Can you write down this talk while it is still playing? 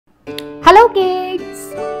Hello kids!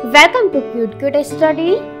 Welcome to Cute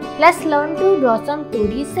Study. Let's learn to draw some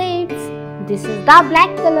 2D shapes. This is the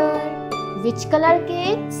black color. Which color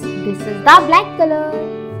kids? This is the black color.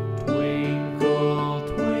 Twinkle,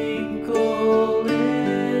 twinkle,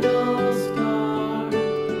 little star,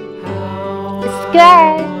 how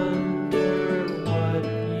Square. I wonder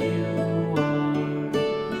what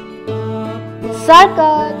you are. Up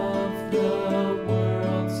Circle. above the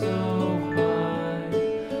world so high,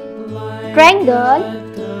 like Triangle. a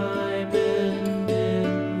diamond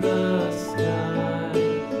in the sky.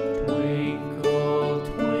 Twinkle,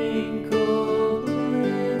 twinkle,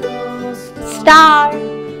 little Star.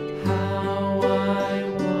 how I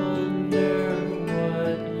wonder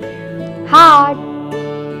what you Heart. are.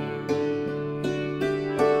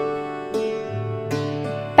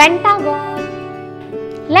 Pentagon.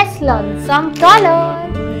 Let's learn some color.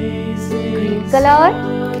 Green color.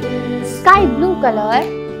 Sky blue color.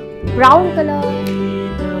 Brown color.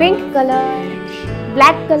 Pink color.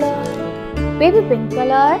 Black color. Baby pink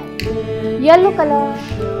color. Yellow color.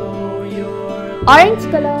 Orange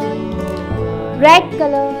color. Red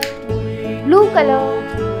color. Blue color.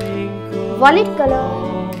 Violet color.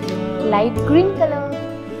 Light green color.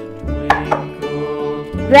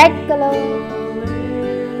 Red color.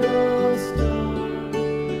 Little star,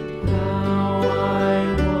 how I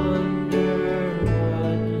wonder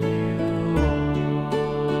what you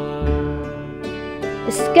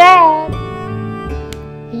are. Square.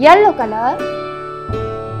 Yellow color.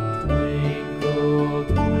 Twinkle,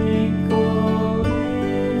 twinkle,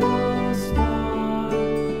 little star,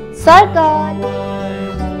 Circle.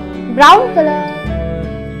 Brown color.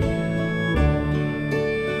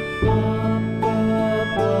 up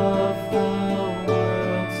above the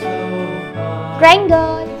world so high,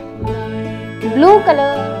 Triangle. Blue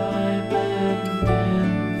color. diamond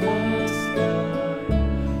in the sky.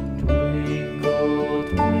 Twinkle,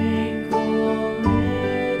 twinkle,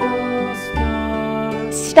 little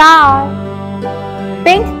star, Star. how I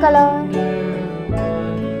Pink color. wonder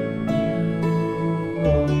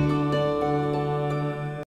what you are.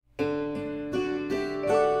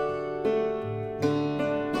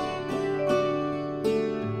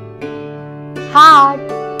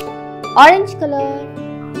 Heart. Orange color.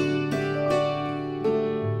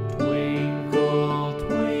 Twinkle,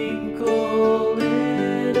 twinkle,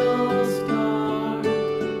 little star,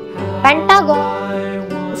 how Pentagon. I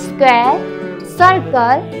wonder Square.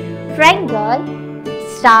 Circle. Triangle.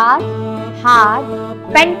 Star. Heart.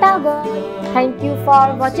 Pentagon. Thank you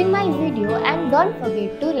for watching my video and don't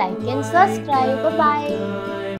forget to like and subscribe. Bye bye.